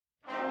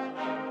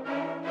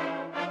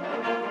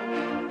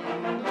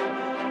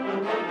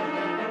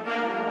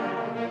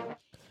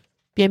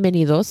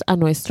Bienvenidos a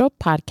nuestro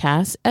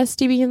podcast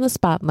STV in the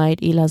Spotlight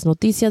y las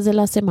noticias de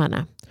la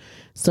semana.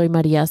 Soy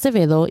María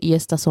Acevedo y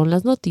estas son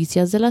las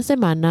noticias de la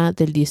semana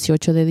del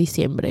 18 de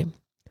diciembre.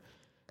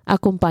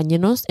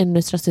 Acompáñenos en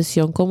nuestra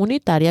sesión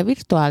comunitaria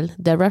virtual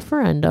de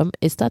referéndum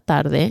esta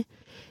tarde,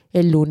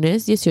 el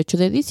lunes 18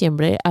 de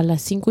diciembre a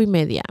las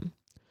 5:30.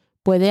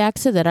 Puede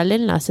acceder al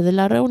enlace de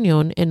la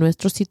reunión en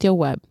nuestro sitio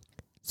web.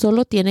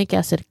 Solo tiene que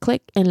hacer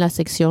clic en la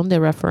sección de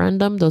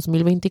Referéndum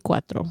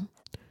 2024.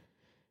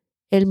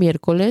 El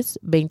miércoles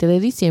 20 de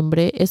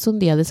diciembre es un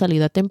día de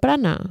salida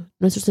temprana.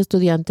 Nuestros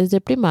estudiantes de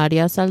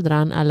primaria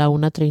saldrán a la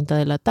 1:30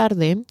 de la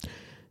tarde,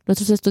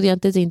 nuestros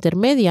estudiantes de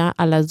intermedia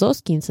a las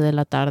 2:15 de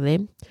la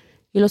tarde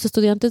y los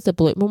estudiantes de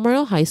Beloit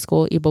Memorial High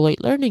School y Beloit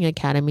Learning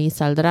Academy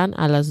saldrán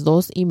a las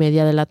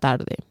 2:30 de la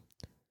tarde.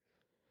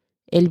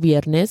 El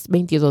viernes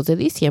 22 de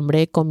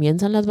diciembre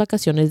comienzan las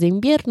vacaciones de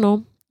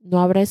invierno. No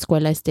habrá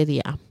escuela este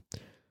día.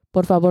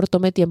 Por favor,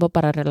 tome tiempo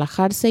para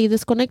relajarse y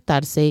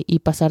desconectarse y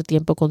pasar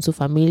tiempo con su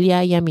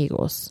familia y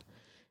amigos.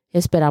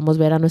 Esperamos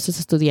ver a nuestros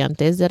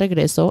estudiantes de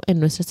regreso en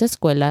nuestras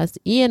escuelas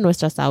y en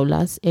nuestras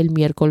aulas el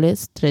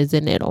miércoles 3 de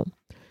enero.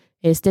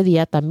 Este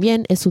día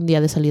también es un día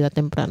de salida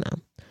temprana.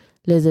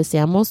 Les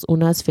deseamos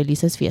unas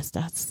felices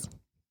fiestas.